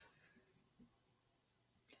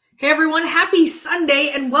Hey everyone, happy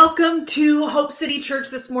Sunday and welcome to Hope City Church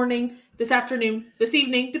this morning, this afternoon, this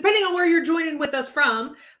evening, depending on where you're joining with us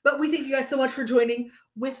from. But we thank you guys so much for joining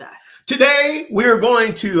with us. Today, we're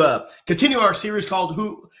going to continue our series called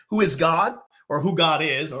Who is God? Or Who God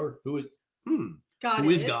Is, or Who is God Who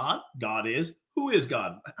is God? God is. Who is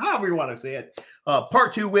God? However you want to say it.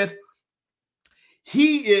 Part 2 with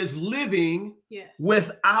He is living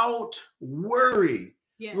without worry.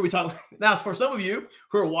 Yes. Where we talk now for some of you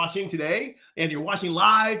who are watching today and you're watching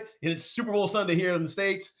live and it's Super Bowl Sunday here in the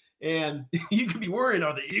States, and you could be worrying,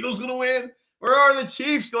 are the Eagles going to win or are the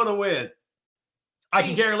Chiefs going to win? I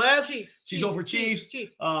can care less. She's going for Chiefs.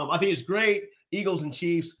 I think it's great. Eagles and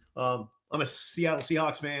Chiefs. I'm a Seattle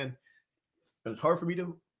Seahawks fan, but it's hard for me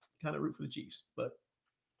to kind of root for the Chiefs. But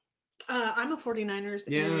I'm a 49ers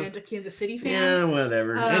and a Kansas City fan. Yeah,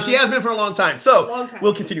 whatever. And she has been for a long time. So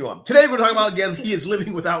we'll continue on. Today we're talking about, again, He is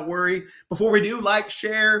living without worry. Before we do, like,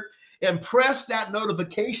 share, and press that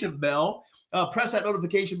notification bell. Press that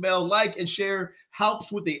notification bell. Like and share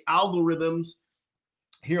helps with the algorithms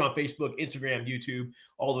here on Facebook, Instagram, YouTube,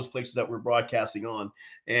 all those places that we're broadcasting on.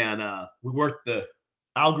 And we work the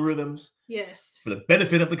algorithms for the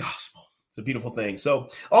benefit of the gospel. It's a beautiful thing. So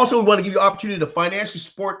also we want to give you the opportunity to financially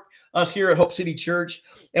support us here at Hope City Church.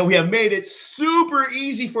 And we have made it super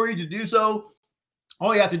easy for you to do so.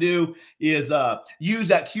 All you have to do is use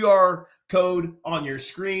that QR code on your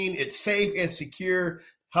screen. It's safe and secure.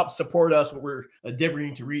 Help support us when we're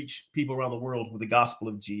endeavoring to reach people around the world with the gospel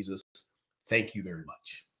of Jesus. Thank you very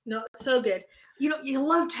much. No, it's so good. You know, you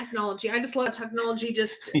love technology. I just love technology.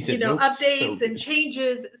 Just, updates and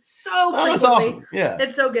changes so frequently. That's awesome. Yeah.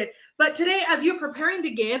 It's so good. But today, as you're preparing to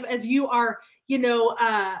give, as you are,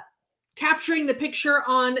 capturing the picture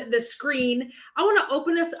on the screen, I want to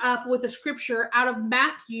open us up with a scripture out of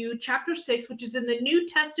Matthew chapter 6, which is in the New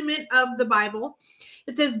Testament of the Bible.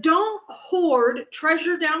 It says, "Don't hoard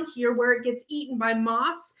treasure down here where it gets eaten by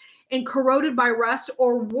moss and corroded by rust,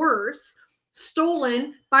 or worse,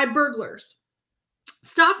 stolen by burglars.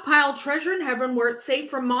 Stockpile treasure in heaven where it's safe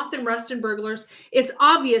from moth and rust and burglars." It's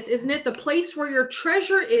obvious, isn't it? The place where your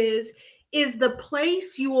treasure is the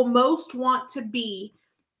place you will most want to be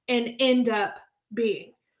and end up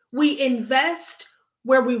being. We invest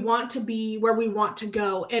where we want to be, where we want to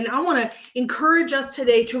go. And I want to encourage us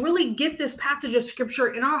today to really get this passage of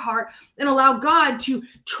scripture in our heart and allow God to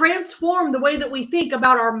transform the way that we think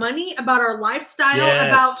about our money, about our lifestyle,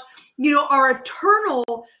 about our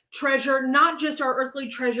eternal treasure, not just our earthly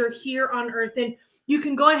treasure here on earth. And you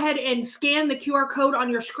can go ahead and scan the QR code on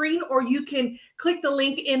your screen, or you can click the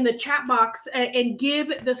link in the chat box and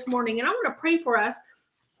give this morning. And I want to pray for us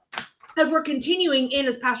as we're continuing in,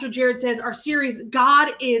 as Pastor Jared says, our series, God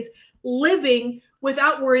is living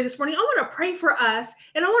without worry this morning. I want to pray for us,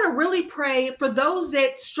 and I want to really pray for those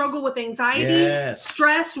that struggle with anxiety,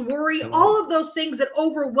 stress, worry, all of those things that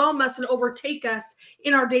overwhelm us and overtake us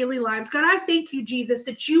in our daily lives. God, I thank you, Jesus,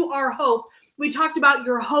 that you are hope. We talked about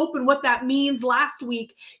your hope and what that means last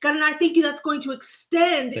week. God, and I thank you that's going to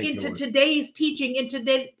extend into today's teaching,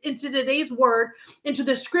 into today's word, into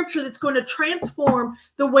the scripture that's going to transform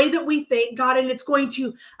the way that we think, God, and it's going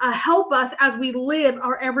to help us as we live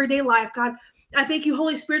our everyday life, God. I thank you,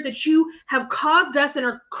 Holy Spirit, that you have caused us and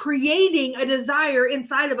are creating a desire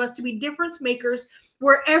inside of us to be difference makers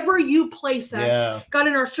wherever you place us. God,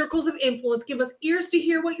 in our circles of influence, give us ears to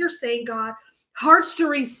hear what you're saying, God, hearts to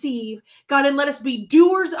receive, God, and let us be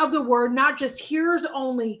doers of the word, not just hearers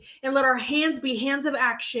only, and let our hands be hands of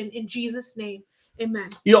action in Jesus' name. Amen.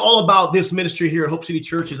 All about this ministry here at Hope City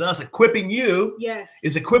Church is us equipping you.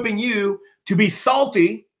 Is equipping you to be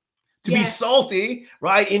salty, be salty,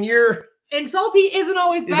 right? And salty isn't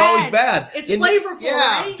always bad. It's flavorful,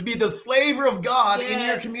 right? To be the flavor of God in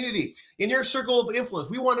your community, in your circle of influence.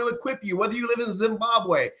 We want to equip you, whether you live in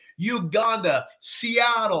Zimbabwe, Uganda,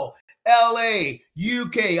 Seattle, LA,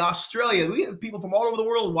 UK, Australia. We have people from all over the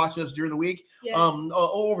world watching us during the week.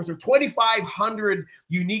 Over 2,500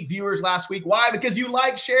 unique viewers last week. Why? Because you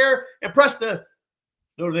like, share, and press the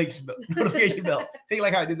notification bell. Think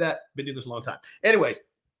like how I did that. Been doing this a long time. Anyway,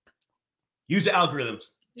 use the algorithms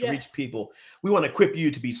to reach people. We want to equip you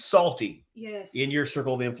to be salty in your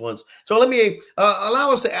circle of influence. So let me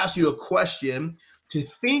allow us to ask you a question to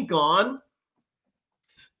think on.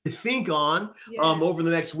 Over the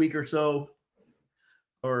next week or so,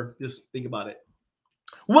 or just think about it.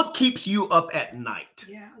 What keeps you up at night?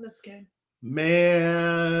 Yeah, that's good.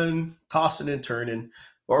 Man, tossing and turning.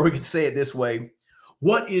 Or we could say it this way.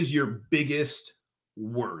 What is your biggest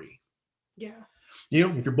worry? Yeah.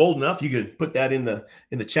 If you're bold enough, you can put that in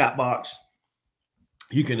the chat box.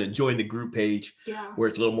 You can join the group page where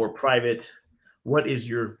it's a little more private. What is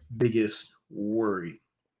your biggest worry?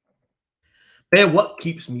 Man, what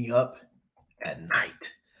keeps me up at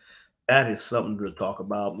night? That is something to talk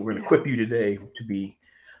about. We're going to equip you today to be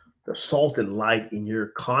the salt and light in your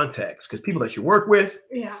context, because people that you work with,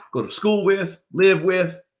 go to school with, live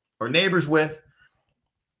with, or neighbors with,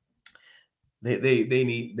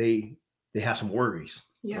 they have some worries,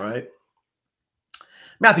 right?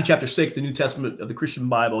 Matthew chapter 6, the New Testament of the Christian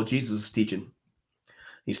Bible, Jesus is teaching.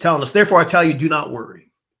 He's telling us, therefore I tell you, do not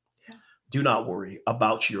worry. Do not worry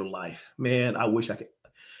about your life. Man, I wish I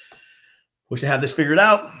had this figured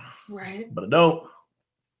out, but I don't.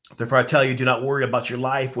 Therefore I tell you, do not worry about your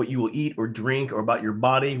life, what you will eat or drink, or about your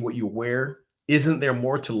body, what you wear. Isn't there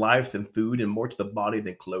more to life than food, and more to the body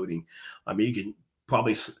than clothing? I mean, you can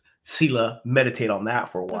probably, Selah, meditate on that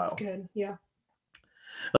for a while. That's good, yeah.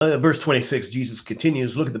 Verse 26, Jesus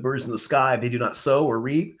continues, look at the birds in the sky. They do not sow or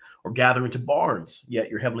reap or gather into barns, yet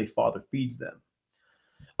your heavenly Father feeds them.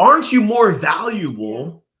 Aren't you more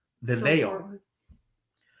valuable than they are?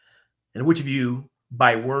 And which of you,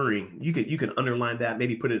 by worrying, you can underline that,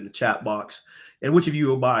 maybe put it in the chat box. And which of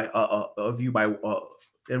you by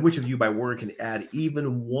worrying can add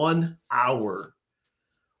even 1 hour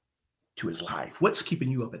to his life? What's keeping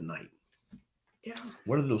you up at night?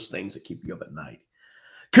 What are those things that keep you up at night?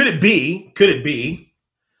 Could it be,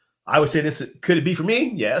 I would say this, could it be for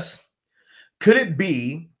me? Yes. Could it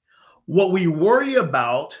be what we worry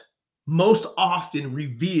about most often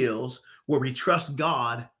reveals where we trust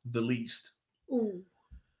God the least? Ooh.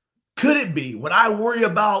 Could it be what I worry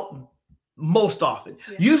about most often?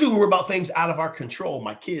 Usually we worry about things out of our control.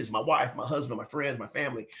 My kids, my wife, my husband, my friends, my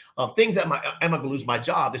family, things that am I going to lose my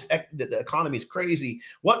job? The economy is crazy.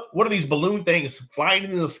 What are these balloon things flying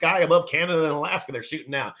in the sky above Canada and Alaska? They're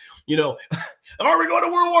shooting now, are we going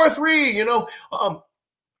to World War III?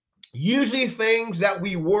 Usually things that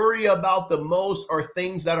we worry about the most are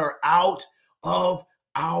things that are out of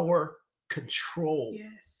our control.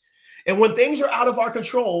 And when things are out of our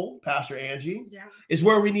control, Pastor Angie, is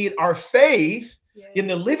where we need our faith in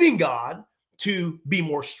the living God to be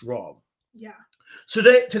more strong. So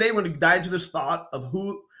today we're going to dive into this thought of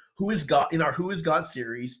who is God in our Who is God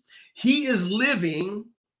series. He is living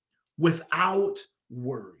without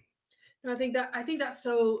worry. I think that's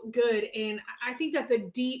so good, and I think that's a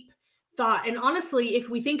deep thought. And honestly, if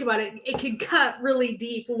we think about it, it can cut really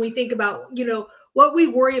deep when we think about what we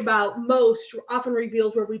worry about most often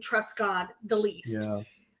reveals where we trust God the least.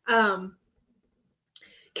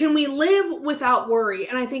 Can we live without worry?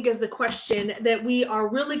 And I think is the question that we are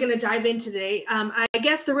really going to dive in today. I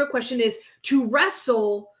guess the real question is to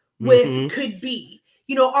wrestle with could be.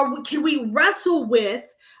 Can we wrestle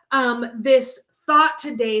with this thought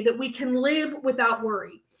today that we can live without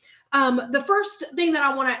worry? The first thing that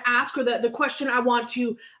I want to ask, or the question I want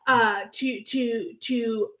to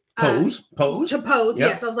pose.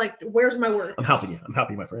 Yes, I was like, where's my word? I'm helping you,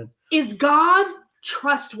 my friend. Is God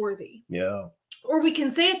trustworthy? Or we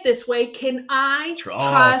can say it this way: can I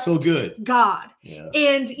trust so good. God?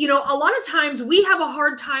 And a lot of times we have a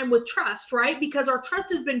hard time with trust, right? Because our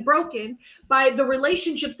trust has been broken by the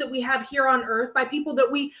relationships that we have here on earth, by people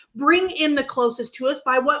that we bring in the closest to us,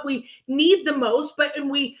 by what we need the most. And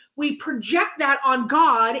we project that on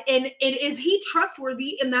God. And is he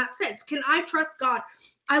trustworthy in that sense? Can I trust God?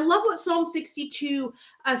 I love what Psalm 62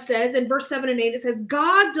 says in verse 7 and 8. It says,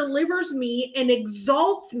 God delivers me and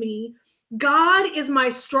exalts me. God is my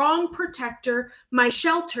strong protector, my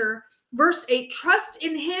shelter. Verse 8, trust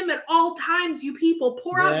in him at all times, you people.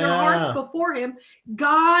 Pour out your hearts before him.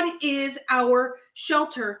 God is our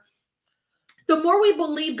shelter. The more we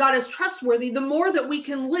believe God is trustworthy, the more that we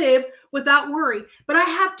can live without worry. But I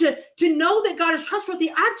have to know that God is trustworthy.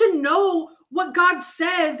 I have to know what God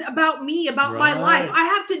says about me, about my life. I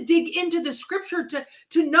have to dig into the scripture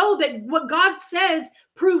to know that what God says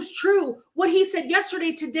proves true. What he said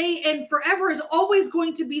yesterday, today, and forever is always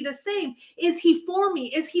going to be the same. Is he for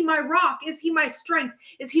me? Is he my rock? Is he my strength?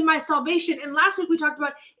 Is he my salvation? And last week we talked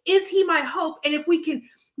about, is he my hope? And if we can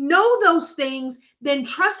know those things, then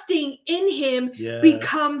trusting in him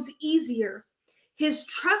becomes easier. His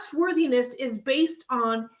trustworthiness is based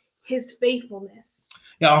on his faithfulness.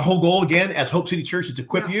 Our whole goal, again, as Hope City Church, is to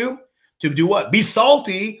equip you to do what? Be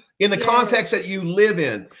salty in the context that you live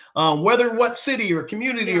in, whether what city or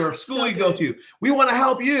community or school you go to. We want to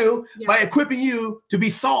help you by equipping you to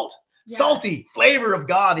be salty flavor of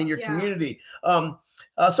God in your community.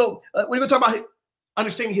 So we're going to talk about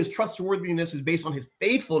understanding his trustworthiness is based on his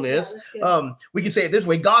faithfulness. We can say it this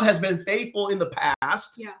way: God has been faithful in the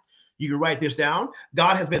past. You can write this down.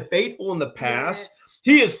 God has been faithful in the past.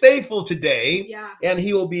 He is faithful today, and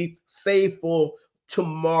he will be faithful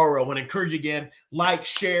tomorrow. I want to encourage you again, like,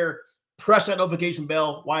 share, press that notification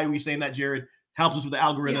bell. Why are we saying that, Jared? Helps us with the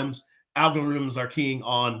algorithms. Yeah. Algorithms are king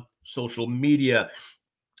on social media.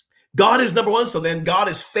 God is number one. So then God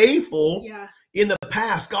is faithful in the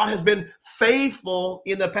past. God has been faithful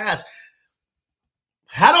in the past.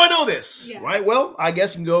 How do I know this? Yeah. Right? Well, I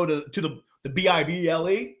guess you can go to the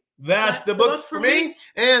Bible. That's the book for me.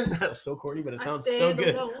 And that's so corny, but it sounds so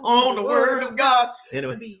good. On the word of God.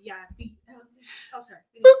 Anyway. Oh, sorry.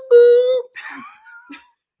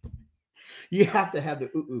 You have to have the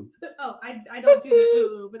ooh. Oh, I don't do the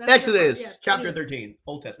ooh. But that's Exodus chapter 13,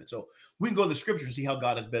 Old Testament. So we can go to the scripture to see how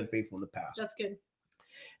God has been faithful in the past. That's good.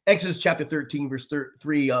 Exodus chapter 13, verse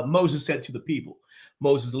 3, Moses said to the people,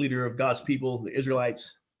 Moses, the leader of God's people, the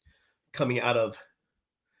Israelites, coming out of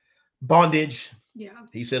bondage. Yeah.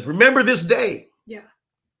 He says, remember this day. Yeah.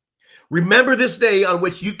 Remember this day on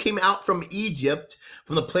which you came out from Egypt,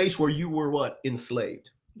 from the place where you were what? Enslaved.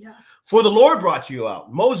 Yeah. For the Lord brought you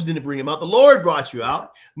out. Moses didn't bring him out. The Lord brought you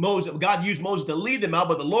out. God used Moses to lead them out,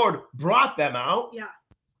 but the Lord brought them out. Yeah.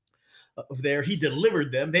 There, he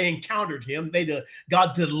delivered them. They encountered him.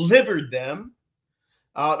 God delivered them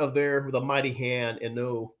out of there with a mighty hand, and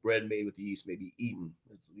no bread made with yeast may be eaten.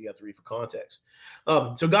 You have to read for context.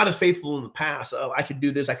 So God is faithful in the past. I could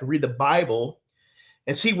do this. I could read the Bible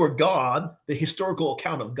and see where God, the historical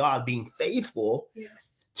account of God being faithful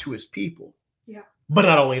to his people. Yeah. But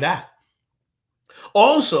not only that.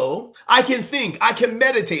 Also, I can think, I can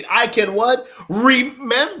meditate, I can what?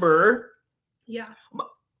 Remember. Yeah.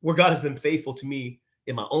 Where God has been faithful to me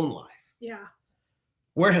in my own life. Yeah.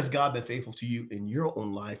 Where has God been faithful to you in your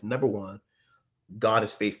own life? Number one, God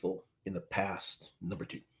is faithful in the past. Number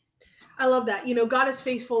two. I love that. God is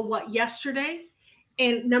faithful, yesterday?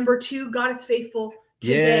 And number two, God is faithful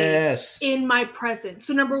today in my present.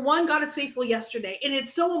 So number one, God is faithful yesterday. And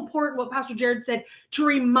it's so important what Pastor Jared said, to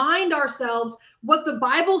remind ourselves what the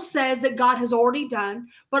Bible says that God has already done,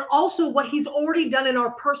 but also what he's already done in our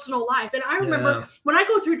personal life. And I remember when I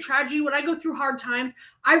go through tragedy, when I go through hard times,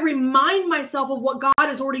 I remind myself of what God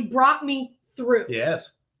has already brought me through.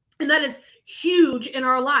 Yes. And that is huge in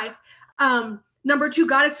our life. Number two,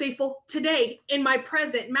 God is faithful today in my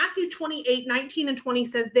present. Matthew 28:19-20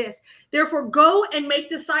 says this, therefore go and make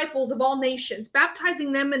disciples of all nations,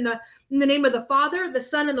 baptizing them in the name of the Father, the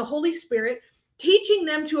Son, and the Holy Spirit, teaching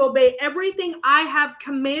them to obey everything I have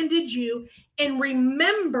commanded you. And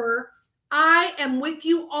remember, I am with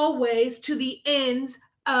you always to the ends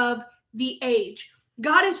of the age.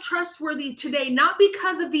 God is trustworthy today, not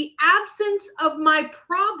because of the absence of my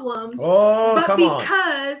problems, but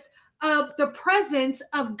because of the presence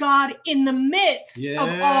of God in the midst of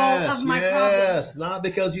all of my problems. Yes, not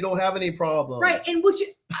because you don't have any problems. Right. And which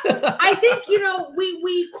I think,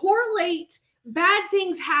 we correlate bad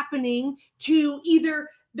things happening to either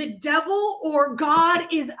the devil or God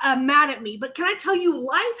is mad at me. But can I tell you,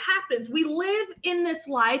 life happens. We live in this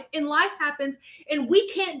life, and life happens, and we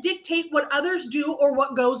can't dictate what others do or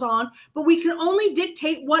what goes on, but we can only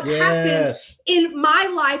dictate what happens in my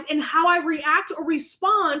life and how I react or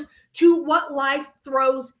respond to what life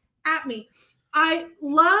throws at me. I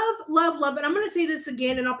love, and I'm going to say this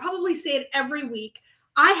again, and I'll probably say it every week.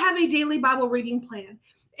 I have a daily Bible reading plan.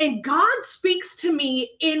 And God speaks to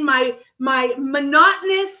me in my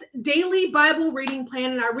monotonous daily Bible reading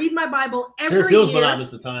plan, and I read my Bible every year. It feels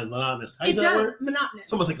monotonous at times. Monotonous. How do you say that word? Monotonous.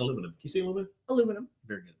 It's almost like aluminum. Can you say aluminum? Aluminum.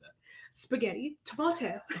 Very good at that. Spaghetti,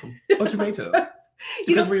 tomato. Oh, tomato.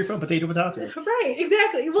 Depends where you're from. Potato. Right.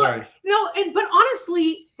 Exactly. Well, sorry. But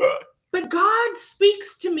honestly, but God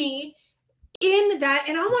speaks to me in that,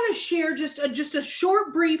 and I want to share just a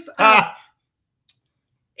short, brief.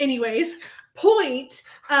 Anyways. Point.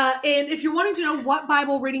 And if you're wanting to know what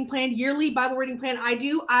Bible reading plan, yearly Bible reading plan I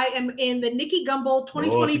do, I am in the Nikki Gumbel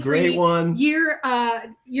 2023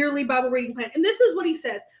 yearly Bible reading plan. And this is what he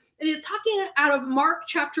says. It is talking out of Mark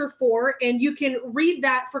chapter 4, and you can read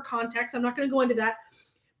that for context. I'm not going to go into that.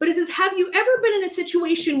 But it says, have you ever been in a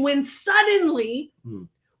situation when suddenly,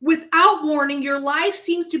 without warning, your life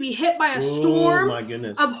seems to be hit by a storm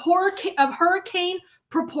of hurricane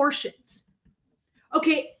proportions?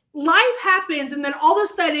 Okay. Life happens, and then all of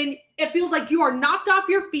a sudden it feels like you are knocked off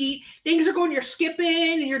your feet. Things are going, you're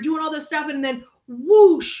skipping and you're doing all this stuff, and then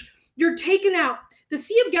whoosh, you're taken out. The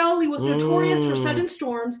Sea of Galilee was notorious for sudden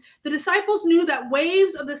storms. The disciples knew that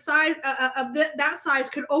waves of the size that size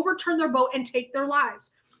could overturn their boat and take their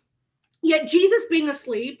lives. Yet Jesus being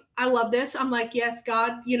asleep, I love this. I'm like, yes,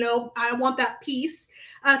 God, I want that peace.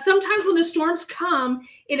 Sometimes when the storms come,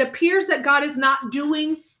 it appears that God is not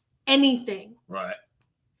doing anything. Right.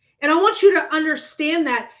 And I want you to understand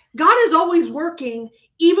that God is always working,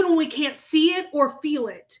 even when we can't see it or feel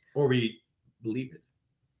it. Or we believe it.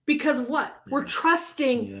 Because of what? Yeah. We're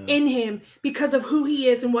trusting in him because of who he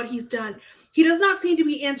is and what he's done. He does not seem to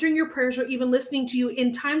be answering your prayers or even listening to you.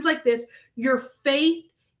 In times like this, your faith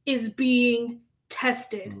is being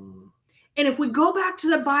tested. And if we go back to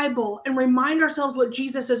the Bible and remind ourselves what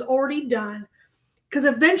Jesus has already done, because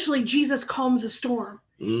eventually Jesus calms the storm.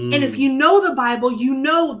 And if you know the Bible, you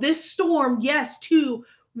know this storm, yes, too,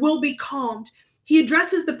 will be calmed. He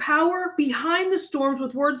addresses the power behind the storms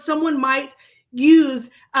with words someone might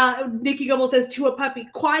use. Nikki Gumbel says to a puppy,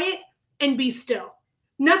 quiet and be still.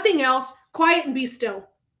 Nothing else, quiet and be still.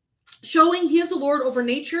 Showing he is the Lord over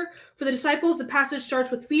nature. For the disciples, the passage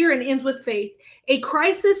starts with fear and ends with faith. A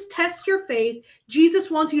crisis tests your faith.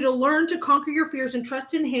 Jesus wants you to learn to conquer your fears and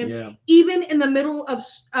trust in him, even in the middle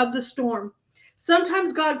of the storm.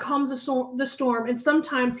 Sometimes God calms the storm, and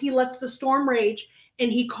sometimes he lets the storm rage,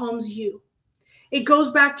 and he calms you. It goes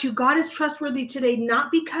back to God is trustworthy today,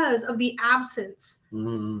 not because of the absence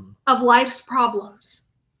of life's problems,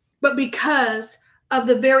 but because of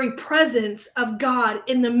the very presence of God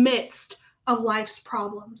in the midst of life's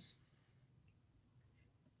problems.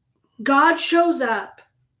 God shows up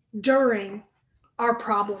during our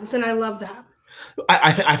problems, and I love that.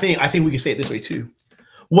 I think we can say it this way too.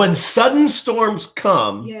 When sudden storms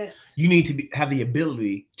come, you need to have the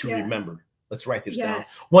ability to remember. Let's write this down.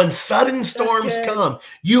 When sudden storms come,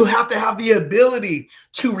 you have to have the ability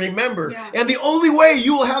to remember. And the only way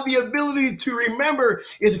you will have the ability to remember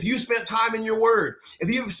is if you spent time in your word,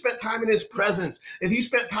 if you've spent time in his presence, if you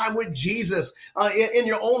spent time with Jesus in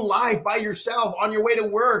your own life by yourself, on your way to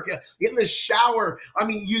work, in the shower. I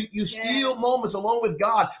mean, you steal moments alone with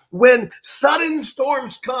God. When sudden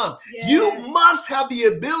storms come, you must have the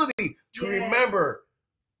ability to remember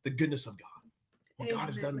the goodness of God. What God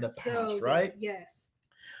has done in the past, right? Yes.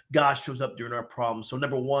 God shows up during our problems. So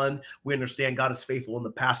number one, we understand God is faithful in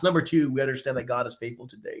the past. Number two, we understand that God is faithful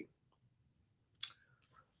today.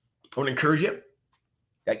 I want to encourage you.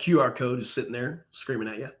 That QR code is sitting there screaming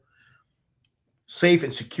at you. Safe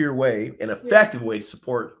and secure way, an effective way to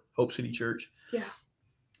support Hope City Church. Yeah.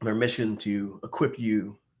 And our mission to equip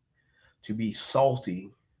you to be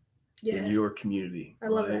salty in your community. I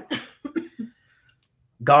love it.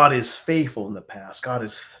 God is faithful in the past. God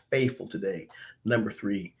is faithful today. Number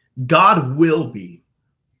three, God will be.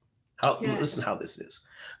 Listen how this is.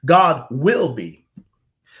 God will be.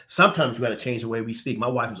 Sometimes we got to change the way we speak. My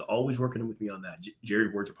wife is always working with me on that.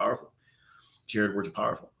 Jared, words are powerful. Jared, words are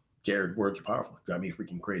powerful. Jared, words are powerful. Drive me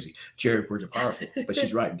freaking crazy. Jared, words are powerful. But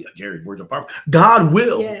she's right. Jared, words are powerful. God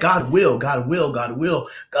will. Yes. God will. God will. God will.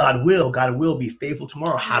 God will. God will be faithful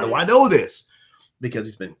tomorrow. How do I know this? Because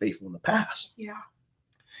he's been faithful in the past. Yeah.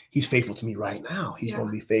 He's faithful to me right now. He's going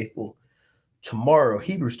to be faithful tomorrow.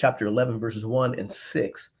 Hebrews chapter 11, verses 1 and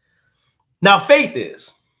 6. Now, faith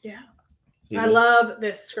is. Yeah. I love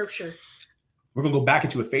this scripture. We're going to go back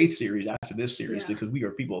into a faith series after this series because we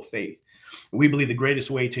are people of faith. We believe the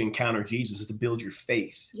greatest way to encounter Jesus is to build your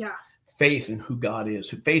faith. Yeah. Faith in who God is,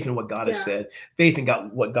 faith in what God has said, faith in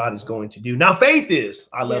God, what God is going to do. Now, faith is,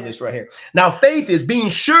 I love this right here. Now, faith is being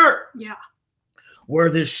sure. Yeah. Where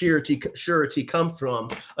this surety comes from,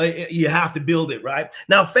 you have to build it, right?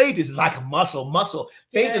 Now, faith is like a muscle.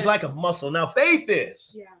 Faith is like a muscle. Now, faith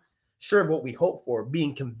is sure of what we hope for,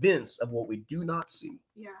 being convinced of what we do not see.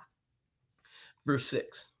 Yeah. Verse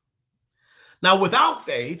 6. Now, without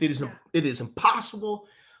faith, it is impossible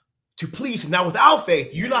to please him. Now, without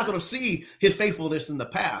faith, you're not going to see his faithfulness in the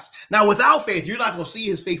past. Now, without faith, you're not going to see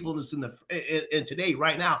his faithfulness in today,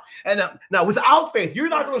 right now. And now, without faith, you're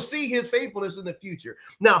not going to see his faithfulness in the future.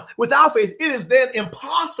 Now, without faith, it is then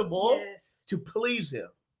impossible to please him.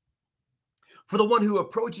 For the one who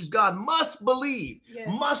approaches God must believe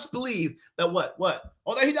that what?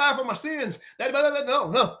 Oh, that he died for my sins.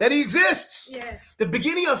 That he exists. Yes. The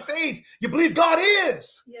beginning of faith, you believe God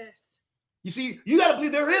is. Yes. You see, you got to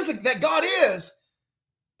believe that God is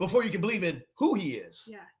before you can believe in who he is.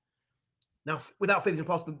 Yeah. Now, without faith, it's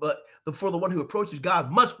impossible, but for the one who approaches God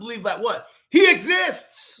must believe that what? He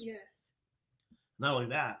exists. Yes. Not only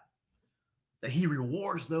that he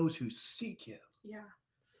rewards those who seek him. Yeah.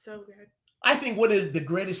 So good. I think what is the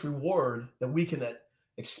greatest reward that we can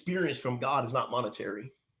experience from God is not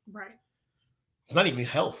monetary. Right. It's not even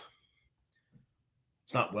health.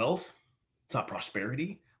 It's not wealth. It's not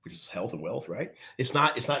prosperity, which is health and wealth, right? It's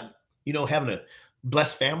not, having a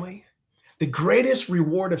blessed family. The greatest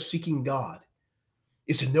reward of seeking God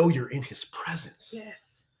is to know you're in his presence.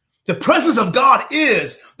 Yes. The presence of God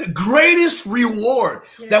is the greatest reward.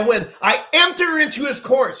 That when I enter into his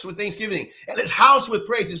courts with thanksgiving and his house with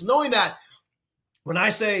praise, is knowing that when I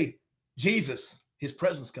say Jesus his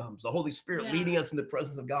presence comes, the Holy Spirit leading us in the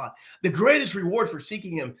presence of God. The greatest reward for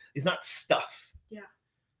seeking him is not stuff.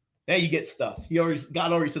 Yeah, you get stuff.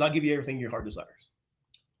 God already said, I'll give you everything your heart desires.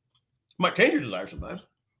 Might change your desires sometimes.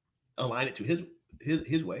 Align it to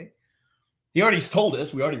his way. He already told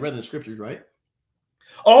us. We already read in the scriptures, right?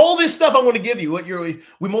 All this stuff I'm going to give you.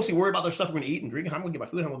 We mostly worry about the stuff we're going to eat and drink. I'm going to get my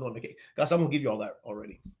food. I'm going to go on vacation. God, I'm going to give you all that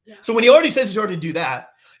already. Yeah. So when he already says he's already to do that,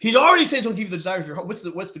 he already says he'll give you the desires of your heart.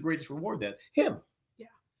 What's the greatest reward then? Him. Yeah.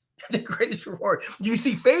 The greatest reward. You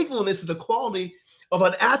see, faithfulness is the quality of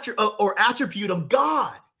an attribute of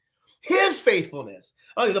God. His faithfulness.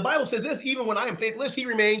 The Bible says this, even when I am faithless, he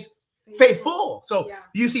remains faithful. So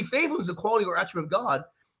you see, faithfulness is the quality or attribute of God,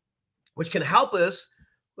 which can help us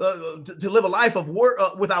to live a life of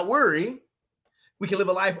without worry. We can live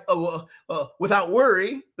a life without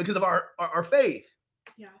worry because of our faith.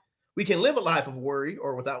 Yeah. We can live a life of worry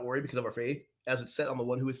or without worry because of our faith, as it's set on the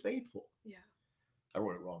one who is faithful. Yeah. I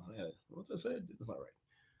wrote it wrong. What I said? It's not right.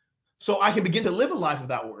 So I can begin to live a life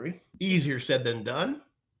without worry. Easier said than done.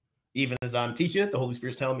 Even as I'm teaching it, the Holy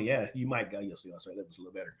Spirit's telling me, yeah, you might go. Yes, I'll start living this a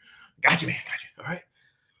little better. Got you, man. Got you. All right.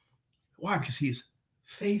 Why? Because he's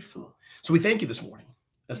faithful. So we thank you this morning.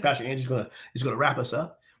 As Pastor Angie's going to wrap us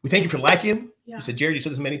up. We thank you for liking. Yeah. You said, Jared, you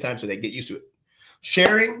said this many times today. Get used to it.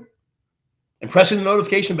 Sharing and pressing the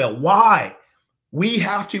notification bell. Why? We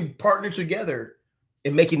have to partner together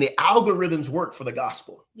in making the algorithms work for the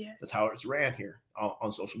gospel. Yes. That's how it's ran here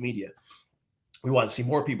on social media. We want to see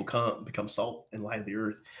more people become salt and light of the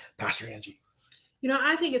earth. Pastor Angie.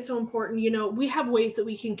 I think it's so important. We have ways that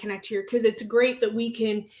we can connect here because it's great that we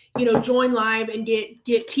can, join live and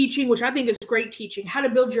get teaching, which I think is great teaching, how to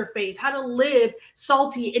build your faith, how to live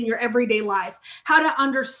salty in your everyday life, how to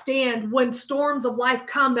understand when storms of life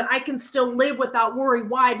come that I can still live without worry.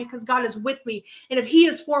 Why? Because God is with me. And if he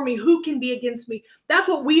is for me, who can be against me? That's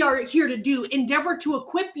what we are here to do. Endeavor to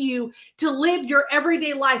equip you to live your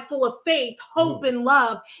everyday life full of faith, hope, and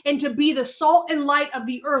love, and to be the salt and light of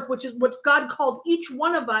the earth, which is what God called each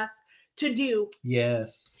one of us to do.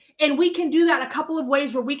 Yes. And we can do that a couple of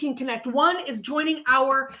ways where we can connect. One is joining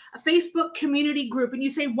our Facebook community group. And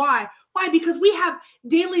you say, why? Why? Because we have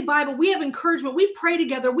daily Bible. We have encouragement. We pray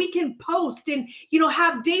together. We can post and,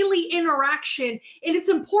 have daily interaction. And it's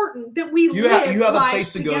important that we you have a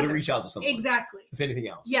place to together. Go to reach out to someone. Exactly. If anything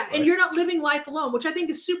else. Yeah. Right? And you're not living life alone, which I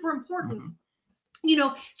think is super important. Mm-hmm.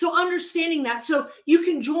 So understanding that. So you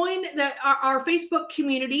can join our Facebook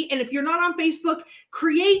community. And if you're not on Facebook,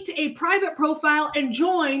 create a private profile and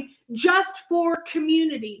join just for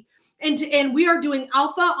community. And we are doing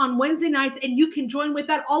Alpha on Wednesday nights, and you can join with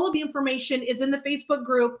that. All of the information is in the Facebook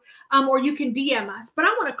group, or you can DM us. But I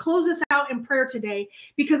want to close this out in prayer today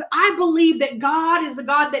because I believe that God is the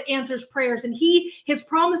God that answers prayers, and his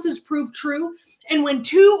promises prove true. And when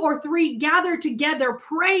 2 or 3 gather together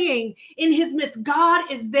praying in his midst,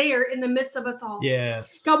 God is there in the midst of us all.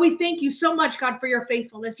 Yes. God, we thank you so much, God, for your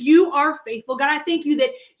faithfulness. You are faithful. God, I thank you that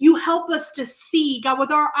you help us to see, God,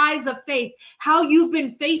 with our eyes of faith, how you've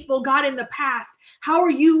been faithful, God, in the past, how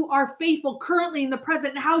you are faithful currently in the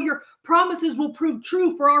present, and how your promises will prove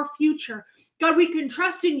true for our future. God, we can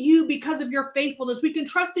trust in you because of your faithfulness. We can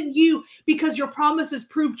trust in you because your promises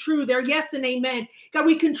prove true. They're yes and amen. God,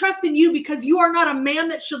 we can trust in you because you are not a man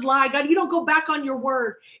that should lie. God, you don't go back on your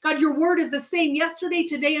word. God, your word is the same yesterday,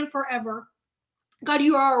 today, and forever. God,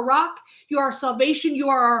 you are our rock. You are our salvation. You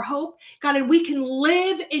are our hope. God, and we can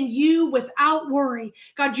live in you without worry.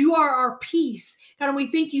 God, you are our peace. God, and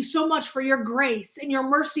we thank you so much for your grace and your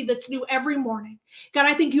mercy that's new every morning. God,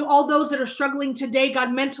 I thank you, all those that are struggling today,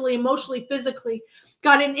 God, mentally, emotionally, physically,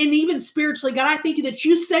 God, and even spiritually. God, I thank you that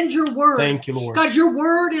you send your word. Thank you, Lord. God, your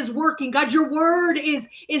word is working. God, your word is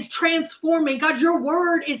transforming. God, your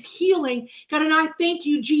word is healing. God, and I thank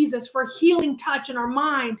you, Jesus, for healing touch in our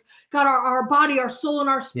mind, God, our body, our soul, and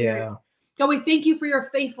our spirit. Yeah. God, we thank you for your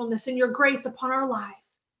faithfulness and your grace upon our life.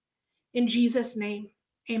 In Jesus' name,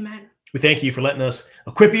 amen. We thank you for letting us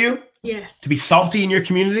equip you. Yes. To be salty in your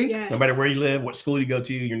community, yes. No matter where you live, what school you go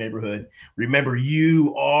to, your neighborhood. Remember,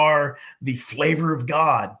 you are the flavor of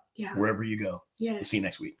God wherever you go. Yes. We'll see you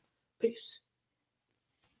next week. Peace.